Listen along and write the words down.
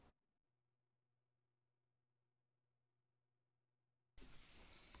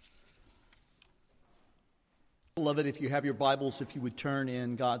Beloved, if you have your Bibles, if you would turn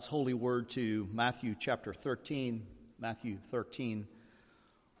in God's holy word to Matthew chapter 13. Matthew 13.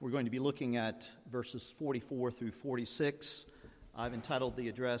 We're going to be looking at verses 44 through 46. I've entitled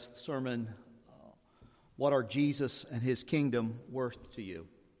the sermon, What Are Jesus and His Kingdom Worth to You?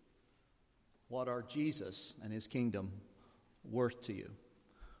 What are Jesus and His kingdom worth to you?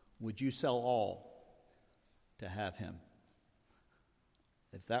 Would you sell all to have Him?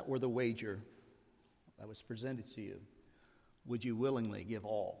 If that were the wager that was presented to you, would you willingly give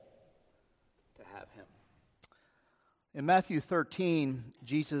all to have Him? In Matthew 13,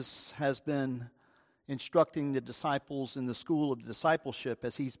 Jesus has been instructing the disciples in the school of discipleship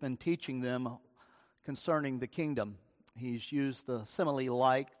as He's been teaching them concerning the kingdom. He's used the simile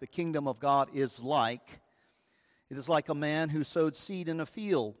like. The kingdom of God is like. It is like a man who sowed seed in a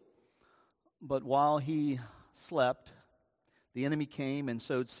field, but while he slept, the enemy came and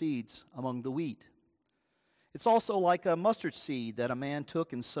sowed seeds among the wheat. It's also like a mustard seed that a man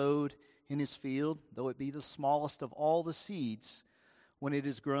took and sowed in his field. Though it be the smallest of all the seeds, when it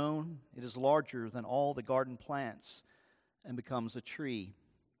is grown, it is larger than all the garden plants and becomes a tree.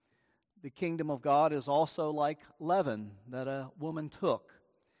 The kingdom of God is also like leaven that a woman took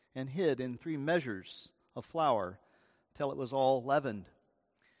and hid in 3 measures of flour till it was all leavened.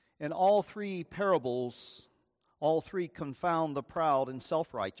 In all 3 parables, all 3 confound the proud and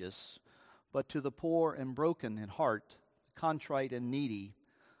self-righteous, but to the poor and broken in heart, contrite and needy,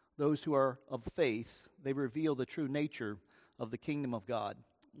 those who are of faith, they reveal the true nature of the kingdom of God.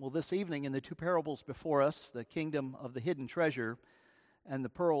 Well, this evening in the 2 parables before us, the kingdom of the hidden treasure and the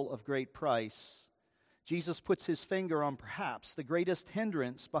pearl of great price, Jesus puts His finger on perhaps the greatest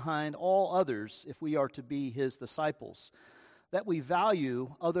hindrance behind all others if we are to be His disciples, that we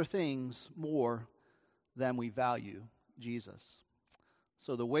value other things more than we value Jesus.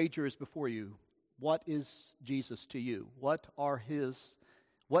 So the wager is before you. What is Jesus to you? What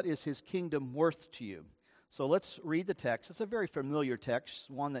is His kingdom worth to you? So let's read the text. It's a very familiar text,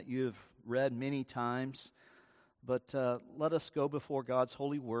 one that you've read many times. But let us go before God's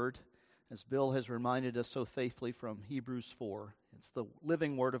holy word, as Bill has reminded us so faithfully from Hebrews 4. It's the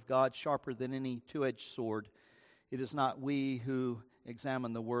living word of God, sharper than any two-edged sword. It is not we who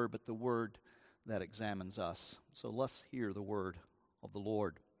examine the word, but the word that examines us. So let's hear the word of the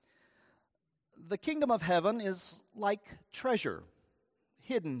Lord. The kingdom of heaven is like treasure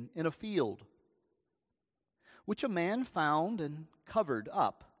hidden in a field, which a man found and covered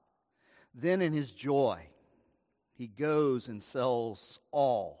up. Then in his joy, he goes and sells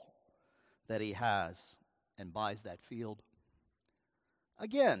all that he has and buys that field.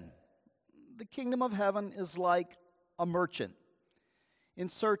 Again, the kingdom of heaven is like a merchant in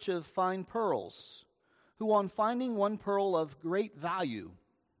search of fine pearls, who on finding one pearl of great value,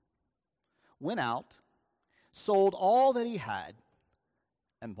 went out, sold all that he had,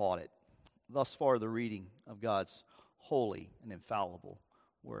 and bought it. Thus far the reading of God's holy and infallible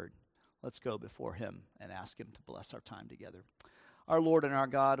word. Let's go before Him and ask Him to bless our time together. Our Lord and our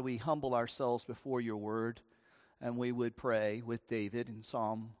God, we humble ourselves before your word, and we would pray with David in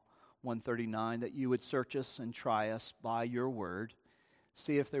Psalm 139 that you would search us and try us by your word.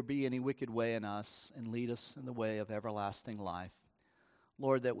 See if there be any wicked way in us, and lead us in the way of everlasting life.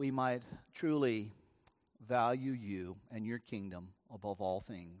 Lord, that we might truly value you and your kingdom above all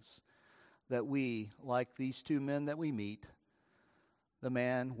things. That we, like these 2 men that we meet, the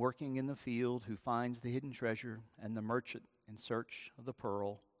man working in the field who finds the hidden treasure and the merchant in search of the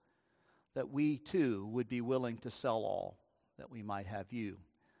pearl, that we too would be willing to sell all that we might have you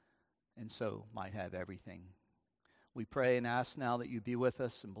and so might have everything. We pray and ask now that you be with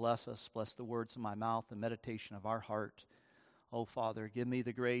us and bless us. Bless the words of my mouth and meditation of our heart. Oh, Father, give me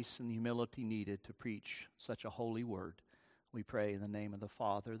the grace and the humility needed to preach such a holy word. We pray in the name of the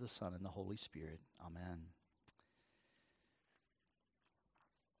Father, the Son, and the Holy Spirit. Amen.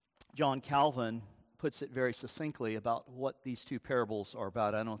 John Calvin puts it very succinctly about what these 2 parables are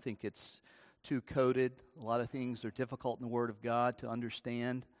about. I don't think it's too coded. A lot of things are difficult in the Word of God to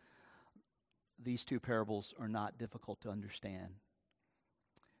understand. These 2 parables are not difficult to understand.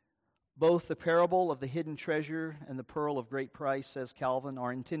 Both the parable of the hidden treasure and the pearl of great price, says Calvin,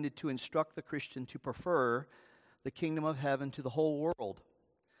 are intended to instruct the Christian to prefer the kingdom of heaven to the whole world,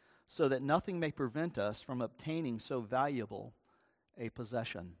 so that nothing may prevent us from obtaining so valuable a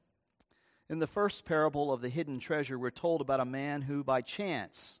possession. In the first parable of the hidden treasure, we're told about a man who by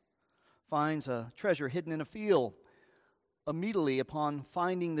chance finds a treasure hidden in a field. Immediately upon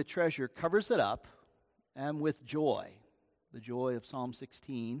finding the treasure, covers it up, and with joy, the joy of Psalm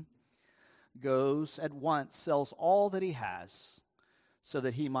 16, goes at once, sells all that he has, so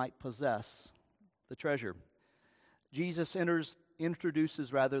that he might possess the treasure. Jesus introduces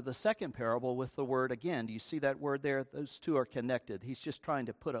the second parable with the word again. Do you see that word there? Those two are connected. He's just trying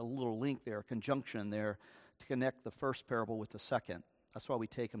to put a little link there, a conjunction there, to connect the first parable with the second. That's why we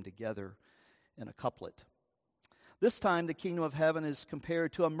take them together in a couplet. This time, the kingdom of heaven is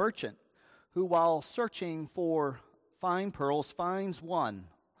compared to a merchant who, while searching for fine pearls, finds one,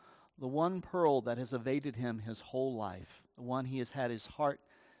 the one pearl that has evaded him his whole life, the one he has had his heart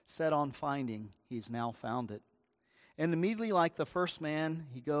set on finding. He's now found it. And immediately, like the first man,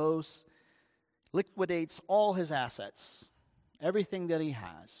 he goes, liquidates all his assets, everything that he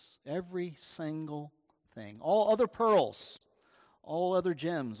has, every single thing, all other pearls, all other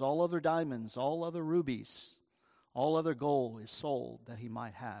gems, all other diamonds, all other rubies, all other gold is sold that he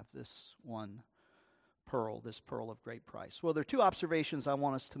might have this one pearl, this pearl of great price. Well, there are two observations I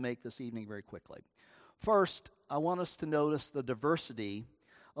want us to make this evening very quickly. First, I want us to notice the diversity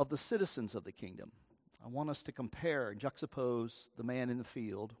of the citizens of the kingdom. I want us to compare and juxtapose the man in the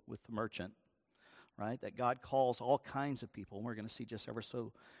field with the merchant, right? That God calls all kinds of people, and we're going to see just ever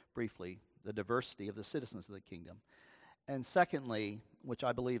so briefly the diversity of the citizens of the kingdom. And secondly, which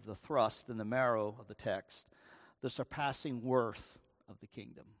I believe the thrust and the marrow of the text, the surpassing worth of the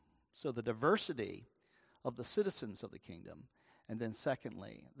kingdom. So the diversity of the citizens of the kingdom, and then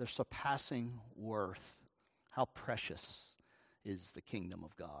secondly, the surpassing worth. How precious is the kingdom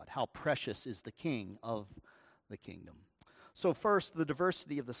of God. How precious is the king of the kingdom. So first, the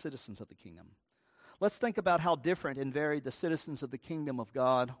diversity of the citizens of the kingdom. Let's think about how different and varied the citizens of the kingdom of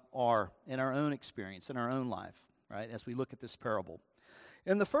God are in our own experience, in our own life, right, as we look at this parable.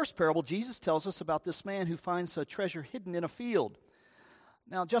 In the first parable, Jesus tells us about this man who finds a treasure hidden in a field.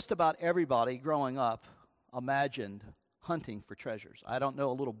 Now, just about everybody growing up imagined hunting for treasures. I don't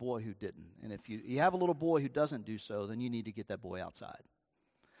know a little boy who didn't. And if you have a little boy who doesn't do so, then you need to get that boy outside.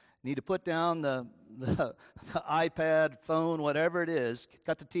 You need to put down the iPad, phone, whatever it is,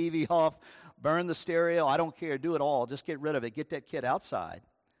 cut the TV off, burn the stereo, I don't care, do it all. Just get rid of it. Get that kid outside.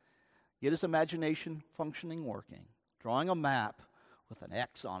 Get his imagination functioning, working. Drawing a map with an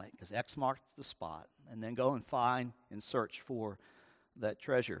X on it, because X marks the spot, and then go and find and search for that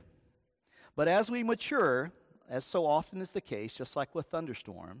treasure. But as we mature, as so often is the case, just like with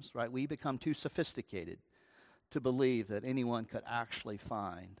thunderstorms, right, we become too sophisticated to believe that anyone could actually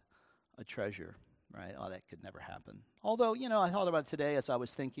find a treasure, right? Oh, that could never happen. Although, I thought about it today as I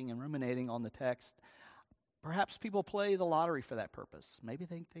was thinking and ruminating on the text. Perhaps people play the lottery for that purpose. Maybe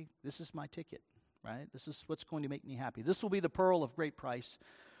they think, this is my ticket, right? This is what's going to make me happy. This will be the pearl of great price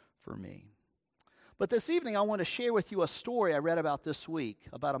for me. But this evening, I want to share with you a story I read about this week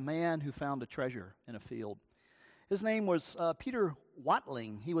about a man who found a treasure in a field. His name was Peter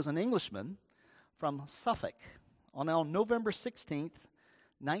Watling. He was an Englishman from Suffolk. On November 16th,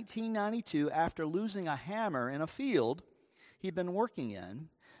 1992, after losing a hammer in a field he'd been working in,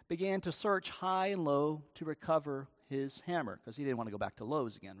 began to search high and low to recover his hammer, because he didn't want to go back to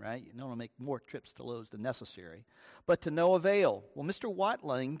Lowe's again, right? You don't want to make more trips to Lowe's than necessary. But to no avail. Well, Mr.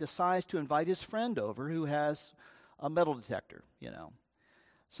 Watling decides to invite his friend over who has a metal detector,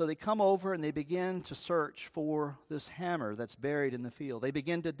 So they come over and they begin to search for this hammer that's buried in the field. They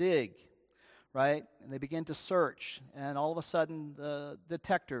begin to dig, right? And they begin to search, and all of a sudden the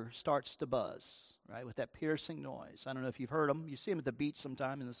detector starts to buzz, right, with that piercing noise. I don't know if you've heard them. You see them at the beach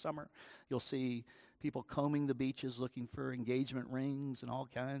sometime in the summer. You'll see people combing the beaches looking for engagement rings and all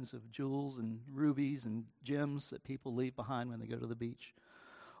kinds of jewels and rubies and gems that people leave behind when they go to the beach.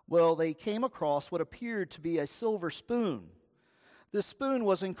 Well, they came across what appeared to be a silver spoon. This spoon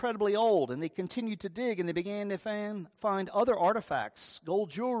was incredibly old, and they continued to dig, and they began to find other artifacts, gold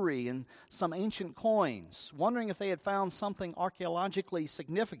jewelry, and some ancient coins. Wondering if they had found something archaeologically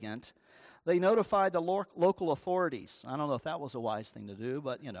significant, they notified the local authorities. I don't know if that was a wise thing to do,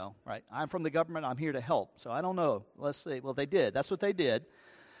 but, right? I'm from the government. I'm here to help. So I don't know. Let's see. Well, they did. That's what they did.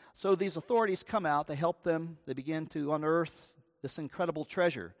 So these authorities come out. They help them. They begin to unearth this incredible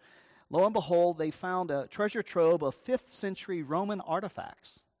treasure. Lo and behold, they found a treasure trove of 5th century Roman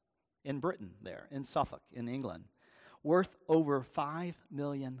artifacts in Britain there, in Suffolk, in England, worth over $5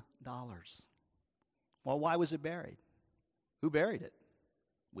 million. Well, why was it buried? Who buried it?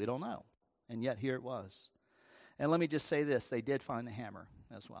 We don't know. And yet here it was. And let me just say this, they did find the hammer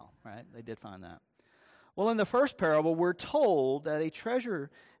as well, right? They did find that. Well, in the first parable, we're told that a treasure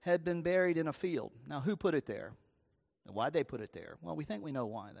had been buried in a field. Now, who put it there? Why'd they put it there? Well, we think we know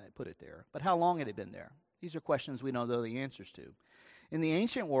why they put it there. But how long had it been there? These are questions we don't know the answers to. In the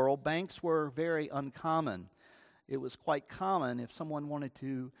ancient world, banks were very uncommon. It was quite common if someone wanted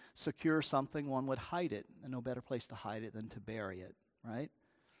to secure something, one would hide it. And no better place to hide it than to bury it, right?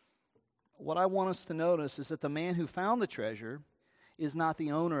 what I want us to notice is that the man who found the treasure is not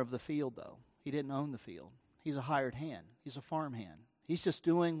the owner of the field, though. He didn't own the field. He's a hired hand. He's a farm hand. He's just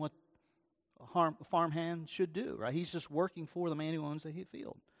doing what a farm hand should do, right? He's just working for the man who owns the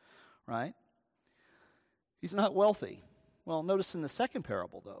field, right? He's not wealthy. Well, notice in the second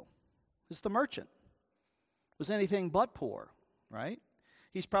parable, though, it's the merchant. Was anything but poor, right?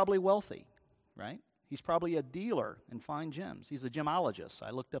 He's probably wealthy, right? He's probably a dealer in fine gems. He's a gemologist.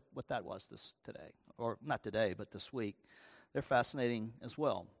 I looked up what that was today, or not today, but this week. They're fascinating as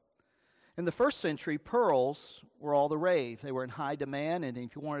well. In the first century, pearls were all the rave. They were in high demand, and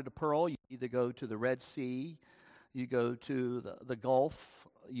if you wanted a pearl, you either go to the Red Sea, you go to the Gulf,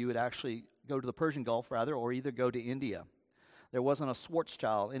 you would actually go to the Persian Gulf, rather, or either go to India. There wasn't a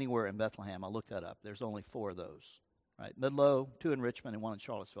Schwarzschild anywhere in Bethlehem. I looked that up. There's only 4 of those, right? Midlow, 2 in Richmond, and 1 in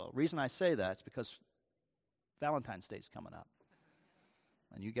Charlottesville. The reason I say that is because Valentine's Day is coming up,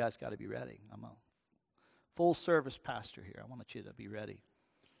 and you guys got to be ready. I'm a full-service pastor here. I want you to be ready.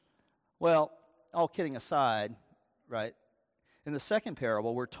 Well, all kidding aside, right, in the second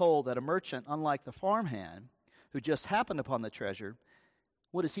parable, we're told that a merchant, unlike the farmhand who just happened upon the treasure,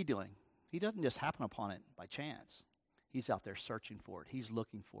 what is he doing? He doesn't just happen upon it by chance. He's out there searching for it. He's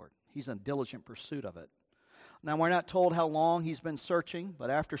looking for it. He's in diligent pursuit of it. Now, we're not told how long he's been searching,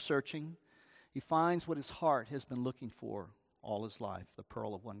 but after searching, he finds what his heart has been looking for all his life, the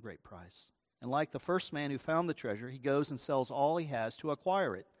pearl of one great price. And like the first man who found the treasure, he goes and sells all he has to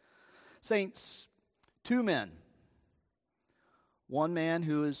acquire it. Saints, 2 men. One man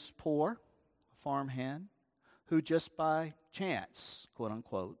who is poor, a farmhand, who just by chance, quote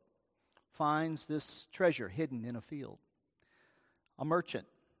unquote, finds this treasure hidden in a field. A merchant,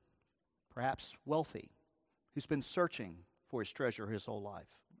 perhaps wealthy, who's been searching for his treasure his whole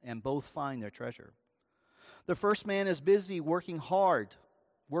life, and both find their treasure. The first man is busy working hard,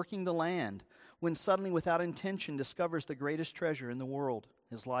 working the land, when suddenly, without intention, discovers the greatest treasure in the world.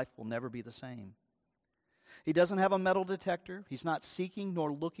 His life will never be the same. He doesn't have a metal detector. He's not seeking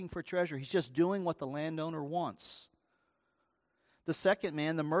nor looking for treasure. He's just doing what the landowner wants. The second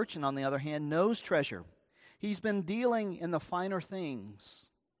man, the merchant, on the other hand, knows treasure. He's been dealing in the finer things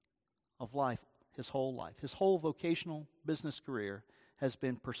of life his whole life. His whole vocational business career has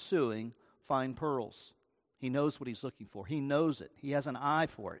been pursuing fine pearls. He knows what he's looking for. He knows it. He has an eye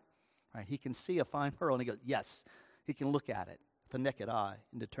for it. Right? He can see a fine pearl and he goes, yes. He can look at it, the naked eye,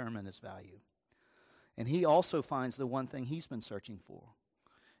 and determine its value. And he also finds the one thing he's been searching for.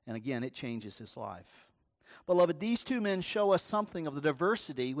 And again, it changes his life. Beloved, these 2 men show us something of the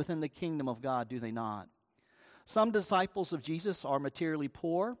diversity within the kingdom of God, do they not? Some disciples of Jesus are materially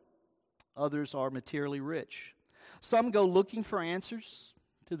poor. Others are materially rich. Some go looking for answers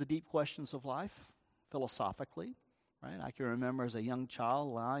to the deep questions of life, philosophically. Right? I can remember as a young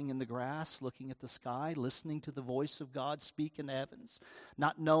child lying in the grass, looking at the sky, listening to the voice of God speak in the heavens,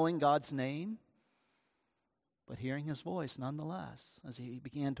 not knowing God's name, but hearing his voice nonetheless as he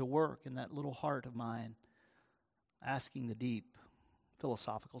began to work in that little heart of mine, asking the deep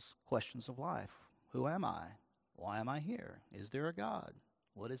philosophical questions of life. Who am I? Why am I here? Is there a God?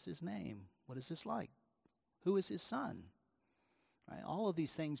 What is his name? What is this like? Who is his son? Right? All of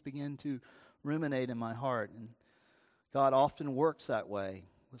these things begin to ruminate in my heart, and God often works that way,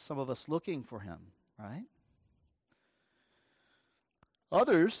 with some of us looking for him, right?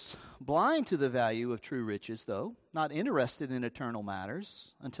 Others, blind to the value of true riches, though, not interested in eternal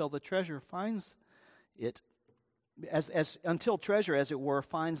matters, until the treasure finds it, until treasure, as it were,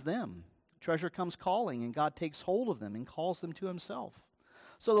 finds them. Treasure comes calling, and God takes hold of them and calls them to himself.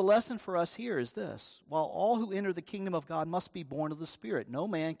 So the lesson for us here is this: while all who enter the kingdom of God must be born of the Spirit, no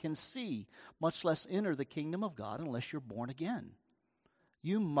man can see, much less enter the kingdom of God, unless you're born again.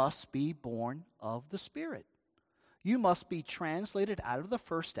 You must be born of the Spirit. You must be translated out of the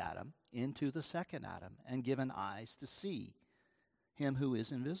first Adam into the second Adam and given eyes to see him who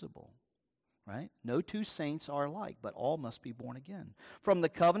is invisible. Right? No 2 saints are alike, but all must be born again. From the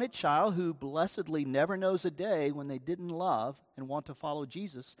covenant child who blessedly never knows a day when they didn't love and want to follow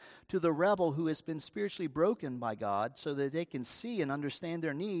Jesus, to the rebel who has been spiritually broken by God so that they can see and understand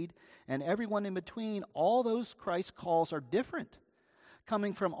their need, and everyone in between, all those Christ calls are different,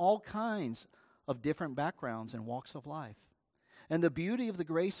 coming from all kinds of different backgrounds and walks of life. And the beauty of the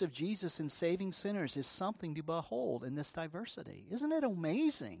grace of Jesus in saving sinners is something to behold in this diversity. Isn't it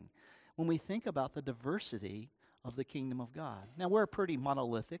amazing when we think about the diversity of the kingdom of God? Now, we're pretty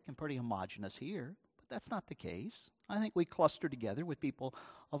monolithic and pretty homogenous here, but that's not the case. I think we cluster together with people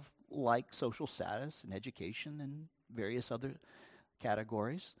of like social status and education and various other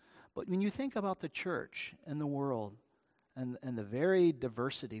categories. But when you think about the church and the world, and the very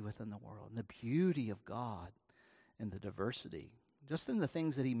diversity within the world, and the beauty of God in the diversity, just in the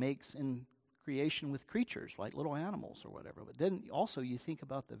things that he makes in creation with creatures, like little animals or whatever. But then also you think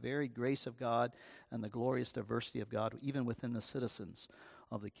about the very grace of God and the glorious diversity of God, even within the citizens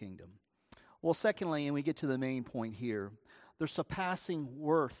of the kingdom. Well, secondly, and we get to the main point here, the surpassing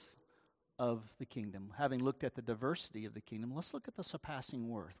worth of the kingdom. Having looked at the diversity of the kingdom, let's look at the surpassing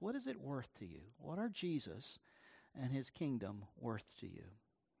worth. What is it worth to you? What are Jesus and his kingdom worth to you?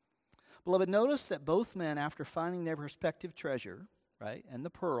 Beloved, notice that both men, after finding their respective treasure, right, and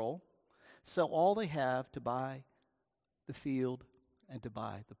the pearl, sell all they have to buy the field and to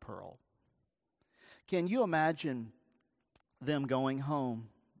buy the pearl. Can you imagine them going home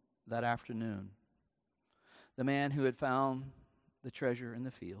that afternoon? The man who had found the treasure in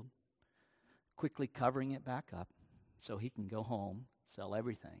the field, quickly covering it back up so he can go home, sell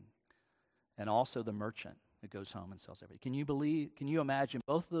everything. And also the merchant who goes home and sells everything. Can you imagine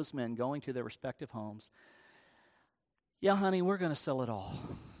both of those men going to their respective homes? Yeah, honey, we're going to sell it all.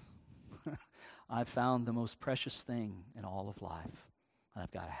 I've found the most precious thing in all of life, and I've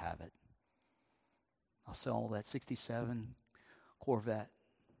got to have it. I'll sell that 67 Corvette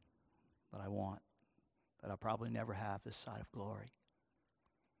that I want, that I'll probably never have this side of glory.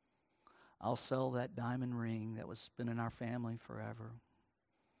 I'll sell that diamond ring that was been in our family forever.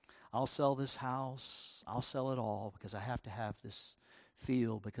 I'll sell this house. I'll sell it all because I have to have this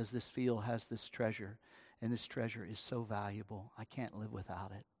field, because this field has this treasure, and this treasure is so valuable. I can't live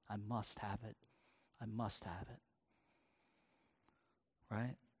without it. I must have it. I must have it.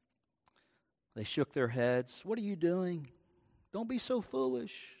 Right? They shook their heads. What are you doing? Don't be so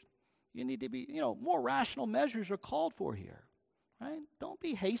foolish. You need to be, more rational measures are called for here. Right? Don't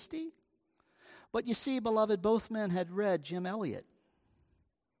be hasty. But you see, beloved, both men had read Jim Elliot.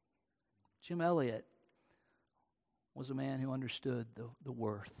 Jim Elliot was a man who understood the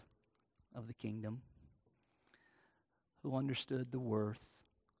worth of the kingdom, who understood the worth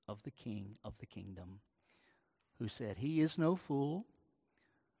of the king of the kingdom, who said, he is no fool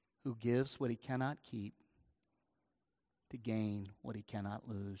who gives what he cannot keep to gain what he cannot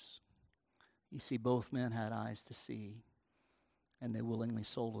lose. You see, both men had eyes to see, and they willingly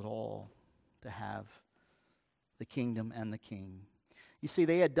sold it all to have the kingdom and the king. You see,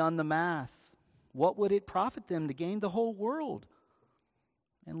 they had done the math. What would it profit them to gain the whole world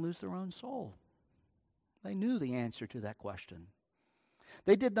and lose their own soul? They knew the answer to that question.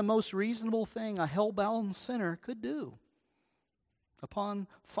 They did the most reasonable thing a hell-bound sinner could do. Upon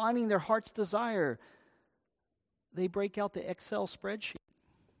finding their heart's desire, they break out the Excel spreadsheet.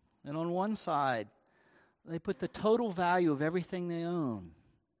 And on one side, they put the total value of everything they own.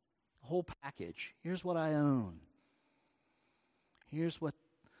 The whole package. Here's what I own. Here's what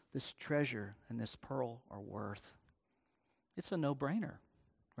this treasure and this pearl are worth. It's a no-brainer,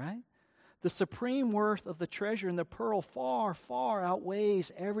 right? The supreme worth of the treasure and the pearl far, far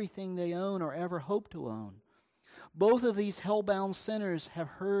outweighs everything they own or ever hope to own. Both of these hell-bound sinners have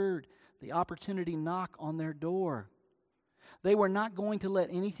heard the opportunity knock on their door. They were not going to let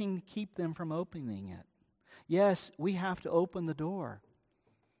anything keep them from opening it. Yes, we have to open the door.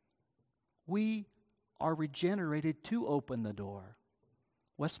 We are regenerated to open the door.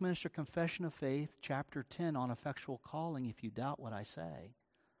 Westminster Confession of Faith, chapter 10 on effectual calling, if you doubt what I say.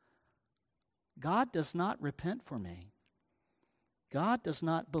 God does not repent for me. God does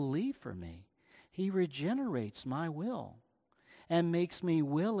not believe for me. He regenerates my will and makes me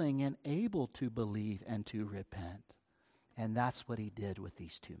willing and able to believe and to repent. And that's what he did with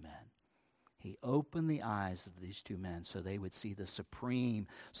these two men. He opened the eyes of these two men so they would see the supreme,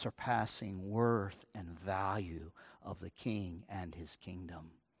 surpassing worth and value of the king and his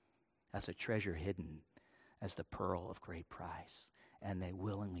kingdom as a treasure hidden as the pearl of great price. And they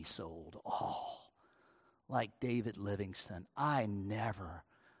willingly sold all. Like David Livingston, I never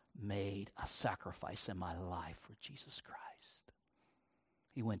made a sacrifice in my life for Jesus Christ.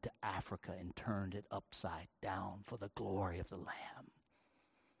 He went to Africa and turned it upside down for the glory of the Lamb.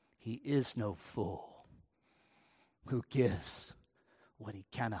 He is no fool who gives what he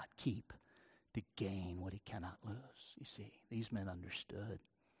cannot keep to gain what he cannot lose. You see, these men understood.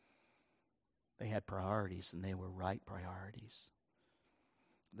 They had priorities, and they were right priorities.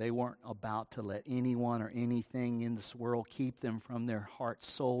 They weren't about to let anyone or anything in this world keep them from their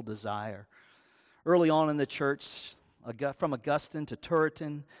heart's sole desire. Early on in the church, from Augustine to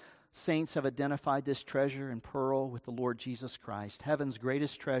Turretin, saints have identified this treasure and pearl with the Lord Jesus Christ, heaven's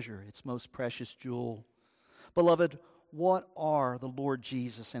greatest treasure, its most precious jewel. Beloved, what are the Lord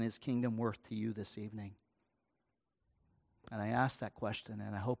Jesus and his kingdom worth to you this evening? And I ask that question,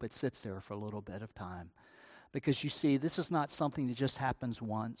 and I hope it sits there for a little bit of time. Because you see, this is not something that just happens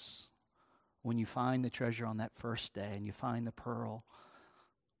once. When you find the treasure on that first day and you find the pearl,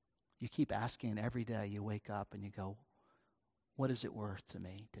 you keep asking every day. You wake up and you go, what is it worth to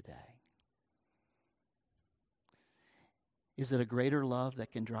me today? Is it a greater love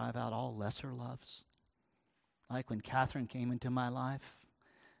that can drive out all lesser loves? Like when Catherine came into my life,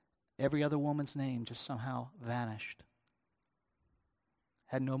 every other woman's name just somehow vanished.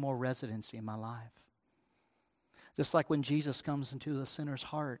 Had no more residency in my life. Just like when Jesus comes into the sinner's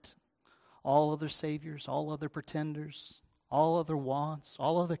heart, all other saviors, all other pretenders, all other wants,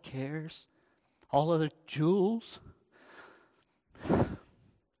 all other cares, all other jewels,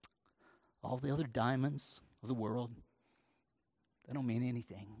 all the other diamonds of the world, they don't mean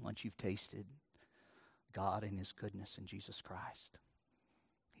anything once you've tasted God and His goodness in Jesus Christ.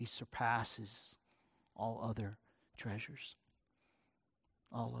 He surpasses all other treasures,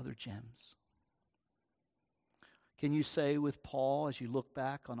 all other gems. Can you say with Paul, as you look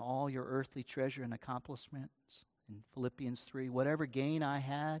back on all your earthly treasure and accomplishments in Philippians 3, whatever gain I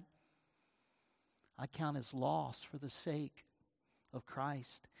had, I count as loss for the sake of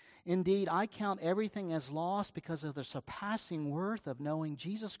Christ. Indeed, I count everything as loss because of the surpassing worth of knowing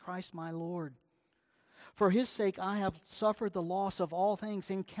Jesus Christ my Lord. For His sake I have suffered the loss of all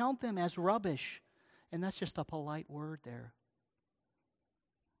things and count them as rubbish. And that's just a polite word there.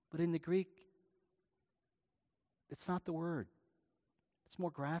 But in the Greek, it's not the word. It's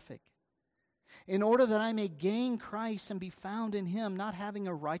more graphic. In order that I may gain Christ and be found in Him, not having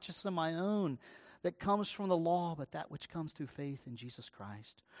a righteousness of my own that comes from the law, but that which comes through faith in Jesus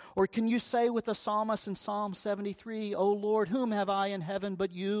Christ. Or can you say with the psalmist in Psalm 73, O Lord, whom have I in heaven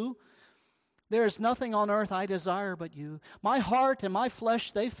but you? There is nothing on earth I desire but you. My heart and my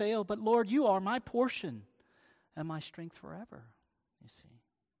flesh, they fail, but Lord, you are my portion and my strength forever, you see.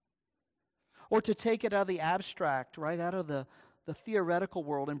 Or to take it out of the abstract, right out of the theoretical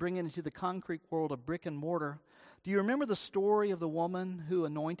world and bring it into the concrete world of brick and mortar. Do you remember the story of the woman who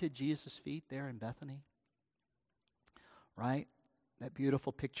anointed Jesus' feet there in Bethany? Right? That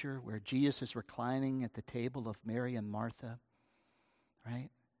beautiful picture where Jesus is reclining at the table of Mary and Martha. Right?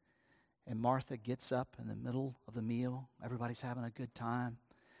 And Martha gets up in the middle of the meal. Everybody's having a good time.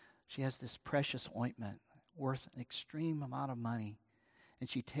 She has this precious ointment worth an extreme amount of money. And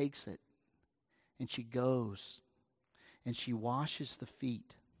she takes it. And she goes and she washes the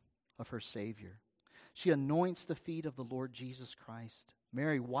feet of her Savior. She anoints the feet of the Lord Jesus Christ.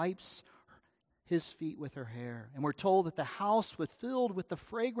 Mary wipes His feet with her hair. And we're told that the house was filled with the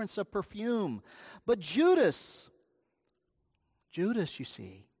fragrance of perfume. But Judas, you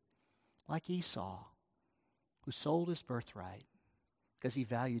see, like Esau, who sold his birthright because he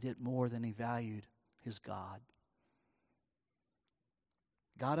valued it more than he valued his God,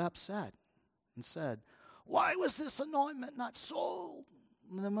 got upset and said, why was this anointment not sold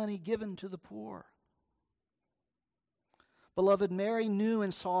and the money given to the poor? Beloved, Mary knew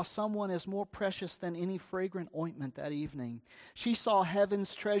and saw someone as more precious than any fragrant ointment that evening. She saw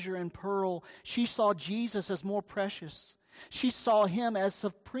heaven's treasure and pearl. She saw Jesus as more precious. She saw Him as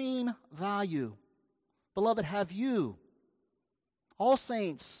supreme value. Beloved, have you? All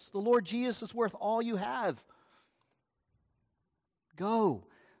saints, the Lord Jesus is worth all you have. Go.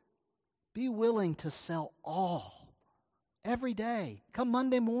 Be willing to sell all every day. Come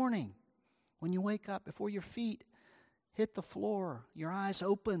Monday morning when you wake up, before your feet hit the floor, your eyes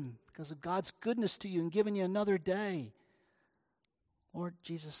open because of God's goodness to you and giving you another day. Lord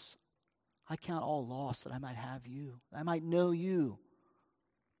Jesus, I count all loss that I might have you, that I might know you,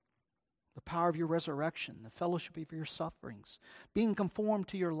 the power of your resurrection, the fellowship of your sufferings, being conformed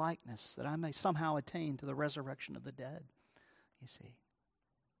to your likeness, that I may somehow attain to the resurrection of the dead. You see,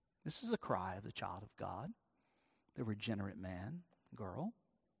 this is a cry of the child of God, the regenerate man, girl,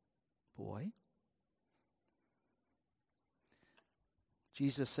 boy.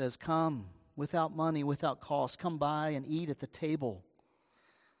 Jesus says, come without money, without cost. Come by and eat at the table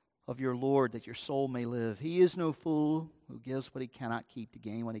of your Lord, that your soul may live. He is no fool who gives what he cannot keep to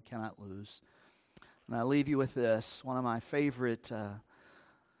gain what he cannot lose. And I leave you with this, one of my favorite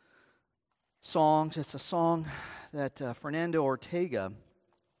songs. It's a song that Fernando Ortega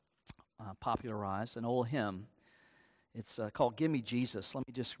popularized, an old hymn. It's called Give Me Jesus. Let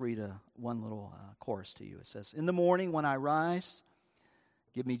me just read one little chorus to you. It says, in the morning when I rise,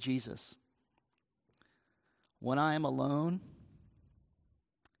 give me Jesus. When I am alone,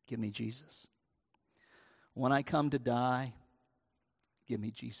 give me Jesus. When I come to die, give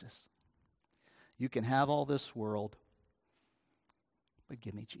me Jesus. You can have all this world, but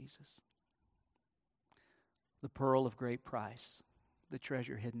give me Jesus. The pearl of great price, the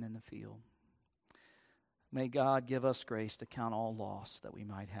treasure hidden in the field. May God give us grace to count all loss that we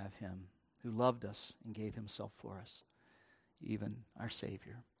might have him who loved us and gave himself for us, even our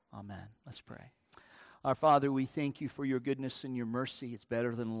Savior. Amen. Let's pray. Our Father, we thank you for your goodness and your mercy. It's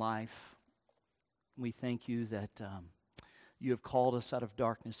better than life. We thank you that you have called us out of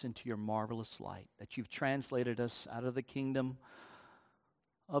darkness into your marvelous light, that you've translated us out of the kingdom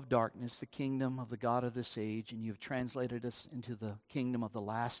of darkness, the kingdom of the God of this age, and you've translated us into the kingdom of the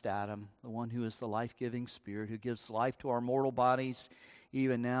last Adam, the one who is the life-giving Spirit, who gives life to our mortal bodies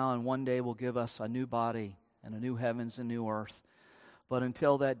even now, and one day will give us a new body and a new heavens and new earth. But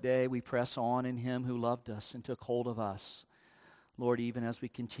until that day, we press on in him who loved us and took hold of us. Lord, even as we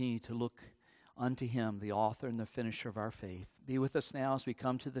continue to look unto him, the author and the finisher of our faith, be with us now as we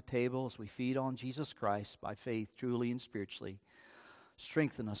come to the table, as we feed on Jesus Christ by faith, truly and spiritually.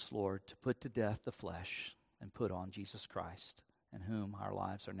 Strengthen us, Lord, to put to death the flesh and put on Jesus Christ, in whom our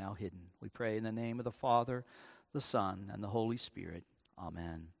lives are now hidden. We pray in the name of the Father, the Son, and the Holy Spirit.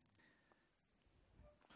 Amen.